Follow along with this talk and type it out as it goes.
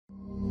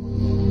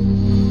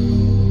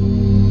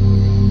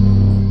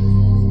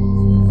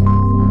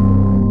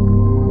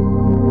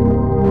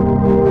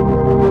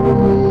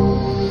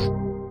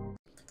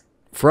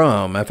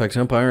From FX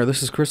Empire,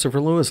 this is Christopher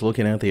Lewis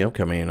looking at the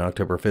upcoming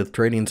October 5th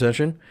trading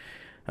session.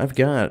 I've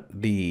got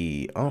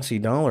the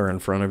Aussie dollar in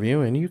front of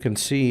you, and you can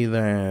see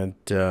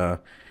that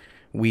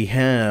we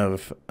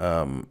have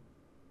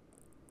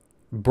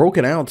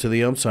broken out to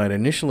the upside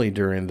initially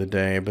during the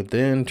day, but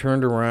then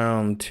turned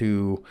around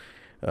to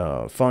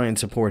find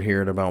support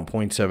here at about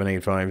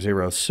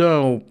 0.7850.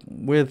 So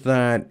with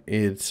that,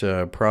 it's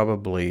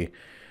probably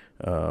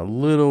a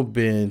little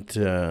bit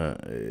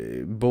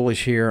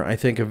bullish here. I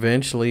think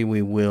eventually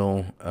we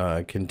will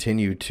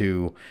continue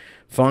to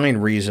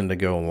find reason to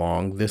go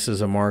long. This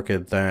is a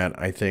market that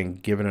I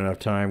think, given enough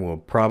time, will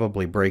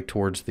probably break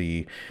towards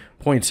the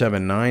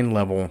 0.79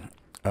 level,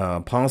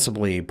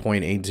 possibly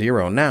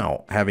 0.80.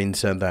 Now, having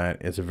said that,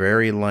 it's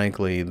very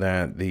likely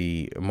that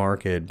the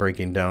market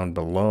breaking down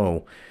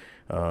below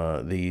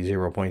the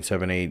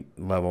 0.78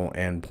 level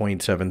and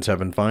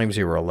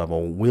 0.7750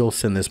 level will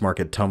send this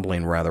market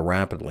tumbling rather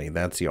rapidly.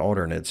 That's the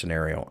alternate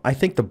scenario. I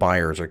think the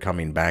buyers are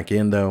coming back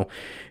in, though,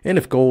 and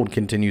if gold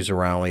continues to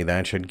rally,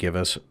 that should give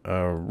us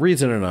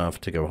reason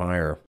enough to go higher.